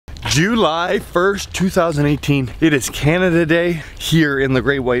July 1st, 2018. It is Canada Day here in the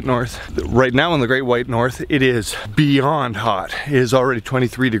Great White North. Right now in the Great White North, it is beyond hot. It is already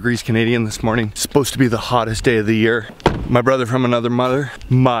 23 degrees Canadian this morning. It's supposed to be the hottest day of the year. My brother from another mother,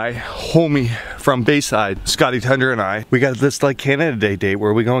 my homie from Bayside, Scotty and I, we got this like Canada Day date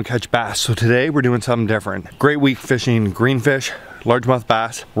where we go and catch bass. So today we're doing something different. Great week fishing greenfish, largemouth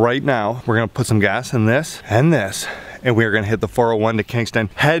bass. Right now, we're gonna put some gas in this and this, and we are gonna hit the 401 to Kingston,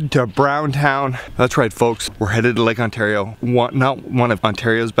 head to Browntown. That's right, folks. We're headed to Lake Ontario. Not one of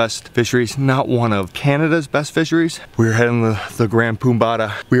Ontario's best fisheries, not one of Canada's best fisheries. We're heading to the Grand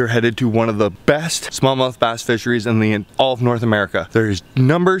Pumbata. We are headed to one of the best smallmouth bass fisheries in all of North America. There is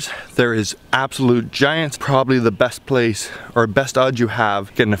numbers, there is absolute giants, probably the best place or best odds you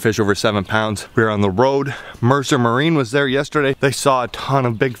have getting a fish over 7 pounds. We're on the road. Mercer Marine was there yesterday. They saw a ton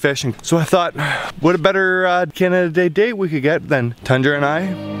of big fish, and so I thought, what a better Canada Day date we could get than Tundra and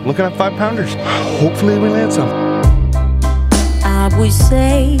I looking at 5-pounders. Hopefully we land some. I would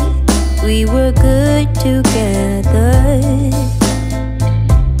say we were good together.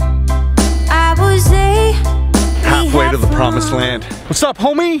 I would say halfway to the promised land. What's up,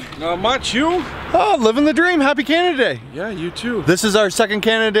 homie? Not much, you? Oh, living the dream. Happy Canada Day. Yeah, you too. This is our second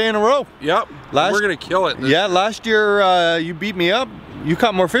Canada Day in a row. Yep. We're gonna kill it. Yeah, last year you beat me up. You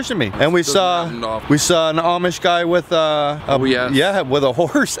caught more fish than me, and we saw an Amish guy with with a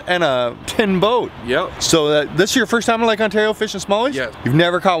horse and a tin boat. Yep. So this is your first time in Lake Ontario fishing smallies? Yeah. You've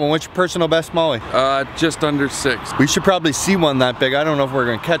never caught one. What's your personal best smallie? Just under 6. We should probably see one that big. I don't know if we're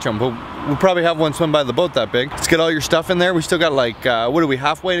gonna catch them, but we'll probably have one swim by the boat that big. Let's get all your stuff in there. We still got like, what are we,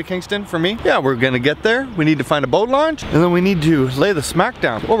 halfway to Kingston for me? Yeah, we're gonna get there. We need to find a boat launch, and then we need to lay the smack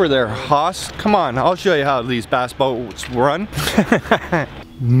down. Over there, Haas. Come on, I'll show you how these bass boats run.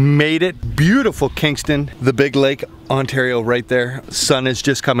 Made it. Beautiful Kingston, the big lake, Ontario right there. Sun is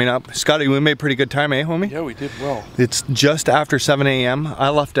just coming up. Scotty, we made pretty good time, eh, homie? Yeah, we did well. It's just after 7 a.m. I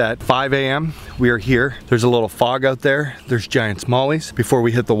left at 5 a.m. We are here. There's a little fog out there. There's giant smallies. Before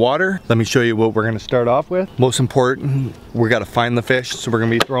we hit the water, let me show you what we're gonna start off with. Most important, we gotta find the fish. So we're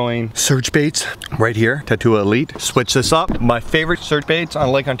gonna be throwing search baits right here, Tattoo Elite. Switch this up. My favorite search baits on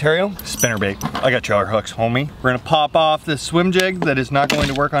Lake Ontario, spinnerbait. I got your hooks, homie. We're gonna pop off this swim jig that is not going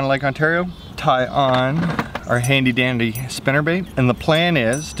to work on Lake Ontario. Tie on our handy dandy spinnerbait, and the plan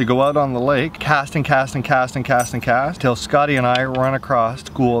is to go out on the lake, cast and cast and cast and cast and cast till Scotty and I run across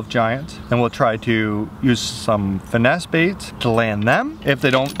School of Giants, and we'll try to use some finesse baits to land them. If they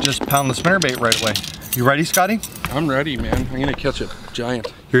don't, just pound the spinnerbait right away. You ready, Scotty? I'm ready, man. I'm gonna catch a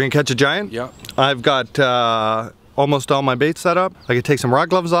giant. You're gonna catch a giant? Yeah. I've got almost all my baits set up. I can take some rod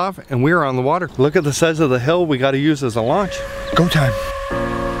gloves off, and we're on the water. Look at the size of the hill we got to use as a launch. Go time.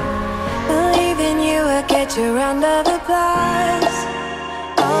 get your round of applause.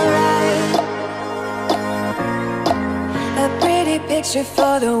 Alright, a pretty picture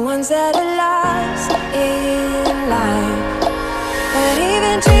for the ones that are lost in life. But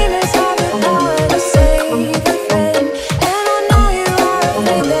even dreamers have the power to save a friend. And I know you are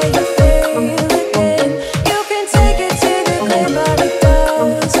afraid that you fail again. You can take it to the clear, but it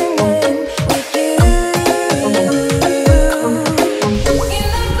doesn't end with you.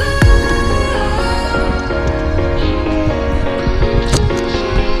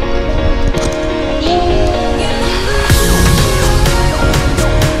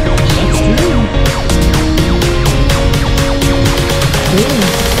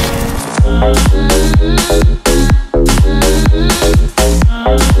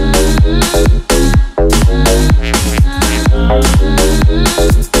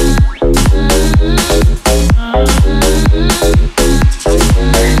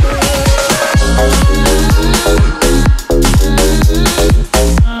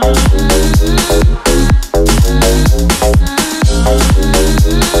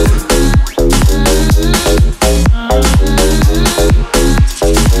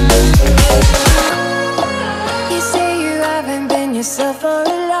 For a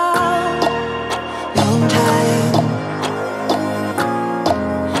long, long time,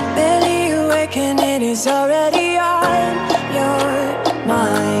 barely awake and it is already on your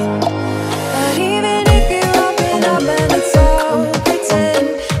mind. But even if you open up and it's all pretend,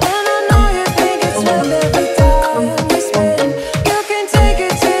 and I know you think it's worth every time you spend, you can take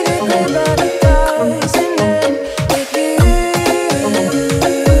it to the clear, but it doesn't end with you.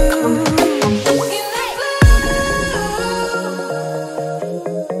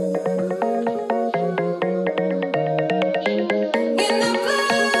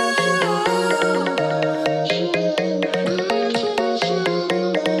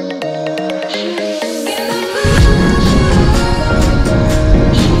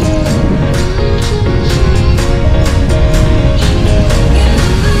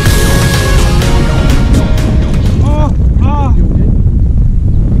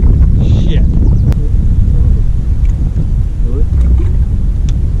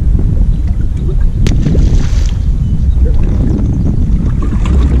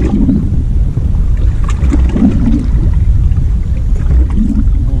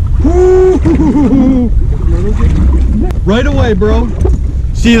 Okay, bro.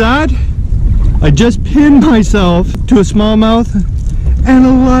 See that? I just pinned myself to a smallmouth and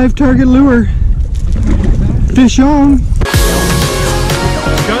a live target lure. Fish on.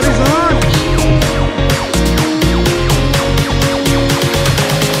 Got his on.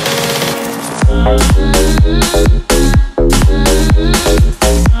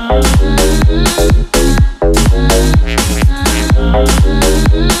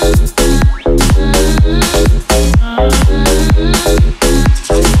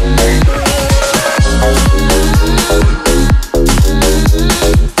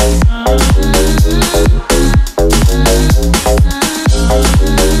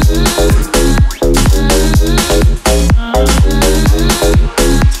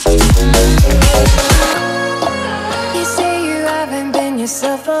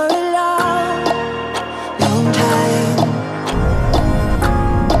 Yourself for a long, long time.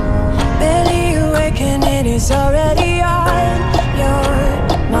 Barely awake and it is already on your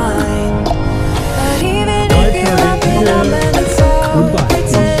mind. But even if you're up and up and it's all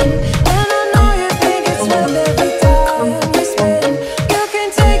pretend, and I know you think it's worth every time you spend. You can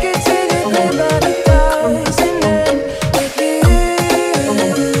take it to the grave, but it doesn't end with you.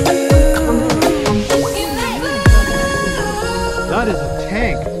 That is a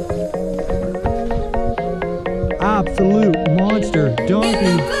tank. Absolute monster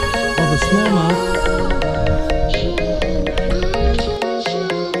donkey of a smallmouth.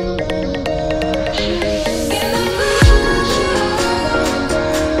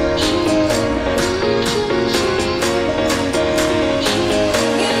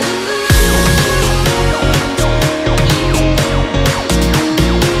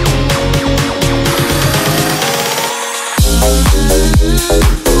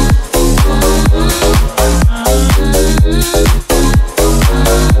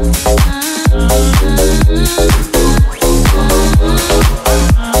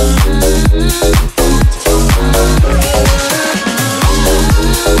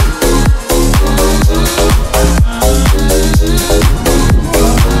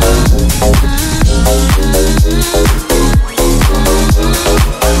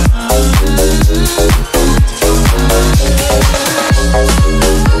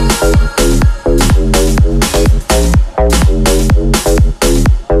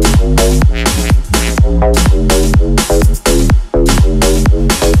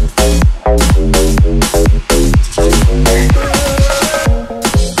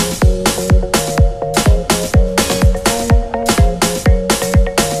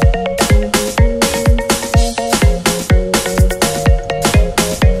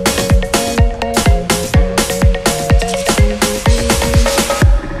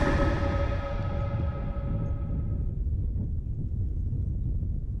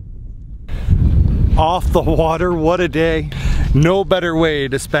 Off the water, what a day. No better way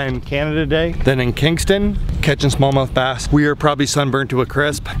to spend Canada Day than in Kingston catching smallmouth bass. We are probably sunburned to a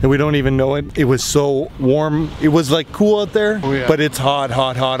crisp and we don't even know it. It was so warm. It was like cool out there, oh, yeah. But it's hot,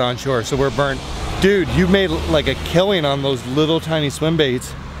 hot, hot on shore, so we're burnt. Dude, you made like a killing on those little tiny swim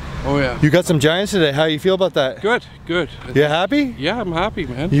baits. Oh yeah. You got some giants today. How you feel about that? Good, good. You happy? Yeah, I'm happy,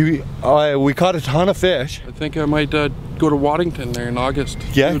 man. We caught a ton of fish. I think I might go to Waddington there in August.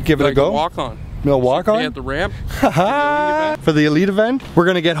 Yeah, give it a go. Walk on. No walk on? At the ramp. For the elite event. We're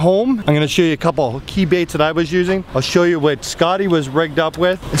gonna get home. I'm gonna show you a couple key baits that I was using. I'll show you what Scotty was rigged up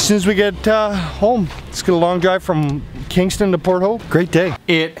with. As soon as we get home, it's got a long drive from Kingston to Port Hope. Great day.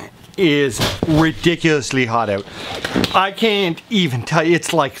 It is ridiculously hot out. I can't even tell you.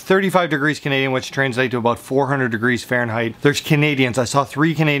 It's like 35 degrees Canadian, which translates to about 400 degrees Fahrenheit. There's Canadians. I saw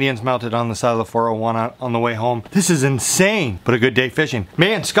 3 Canadians melted on the side of the 401 on the way home. This is insane, but a good day fishing.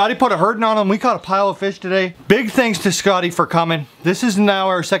 Man, Scotty put a hurting on him. We caught a pile of fish today. Big thanks to Scotty for coming. This is now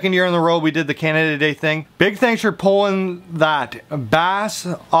our 2nd year in a row we did the Canada Day thing. Big thanks for pulling that bass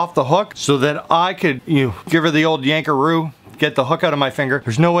off the hook so that I could, give her the old yankaroo. Get the hook out of my finger.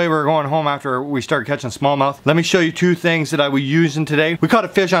 There's no way we're going home after we start catching smallmouth. Let me show you 2 things that I was using today. We caught a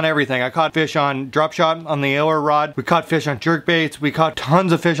fish on everything. I caught fish on drop shot on the ailer rod. We caught fish on jerk baits. We caught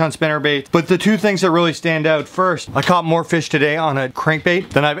tons of fish on spinner baits. But the 2 things that really stand out, first, I caught more fish today on a crankbait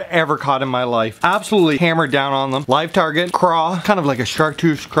than I've ever caught in my life. Absolutely hammered down on them. Live target, craw, kind of like a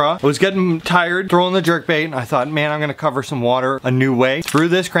chartreuse craw. I was getting tired throwing the jerk bait and I thought, man, I'm gonna cover some water a new way. Threw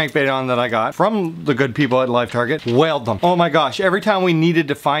this crankbait on that I got from the good people at Live Target. Whaled them. Oh my gosh, every time we needed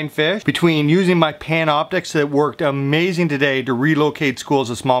to find fish, between using my pan optics that worked amazing today to relocate schools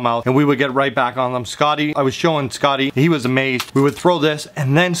of smallmouth, and we would get right back on them. Scotty, I was showing Scotty, he was amazed. We would throw this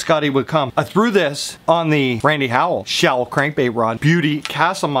and then Scotty would come. I threw this on the Randy Howell shell crankbait rod, Beauty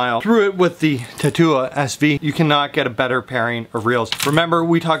Castle Mile. Threw it with the Tatua SV. You cannot get a better pairing of reels. Remember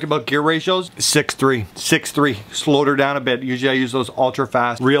we talked about gear ratios? 6'3", 6'3", slowed her down a bit. Usually I use those ultra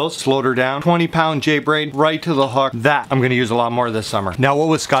fast reels, slowed her down. 20-pound J braid right to the hook. That I'm gonna use a lot more this summer. Now what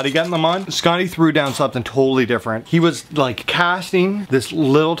was Scotty getting them on? Scotty threw down something totally different. He was like casting this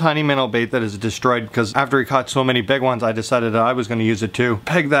little tiny minnow bait that is destroyed, because after he caught so many big ones I decided that I was gonna use it too.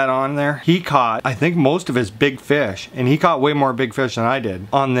 Peg that on there. He caught, I think, most of his big fish, and he caught way more big fish than I did.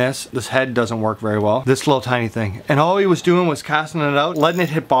 On this head doesn't work very well. This little tiny thing. And all he was doing was casting it out, letting it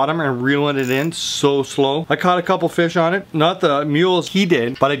hit bottom and reeling it in so slow. I caught a couple fish on it. Not the mules he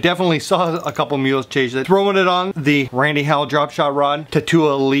did, but I definitely saw a couple mules chase it. Throwing it on the Randy Howell drop shot rod,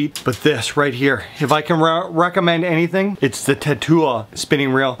 Tatua Elite. But this right here, if I can recommend anything, it's the Tatua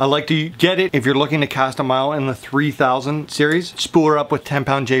spinning reel. I like to get it if you're looking to cast a mile in the 3000 series. Spool her up with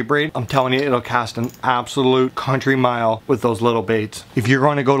 10-pound J braid. I'm telling you, it'll cast an absolute country mile with those little baits. If you're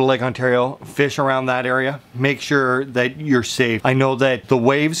going to go to Lake Ontario, fish around that area, make sure that you're safe. I know that the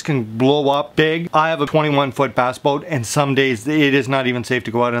waves can blow up big. I have a 21-foot bass boat, and some days it is not even safe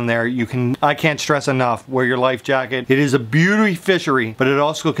to go out in there. I can't stress enough, wear your life jacket. It is a beauty fishery, but it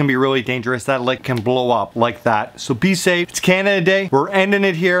also can be really dangerous. That lake can blow up like that. So be safe. It's Canada Day. We're ending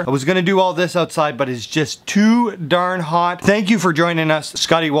it here. I was gonna do all this outside, but it's just too darn hot. Thank you for joining us,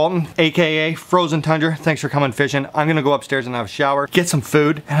 Scotty Walton, aka Frozen Tundra. Thanks for coming fishing. I'm gonna go upstairs and have a shower, get some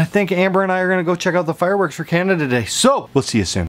food, and I think Amber and I are gonna go check out the fireworks for Canada Day. So we'll see you soon.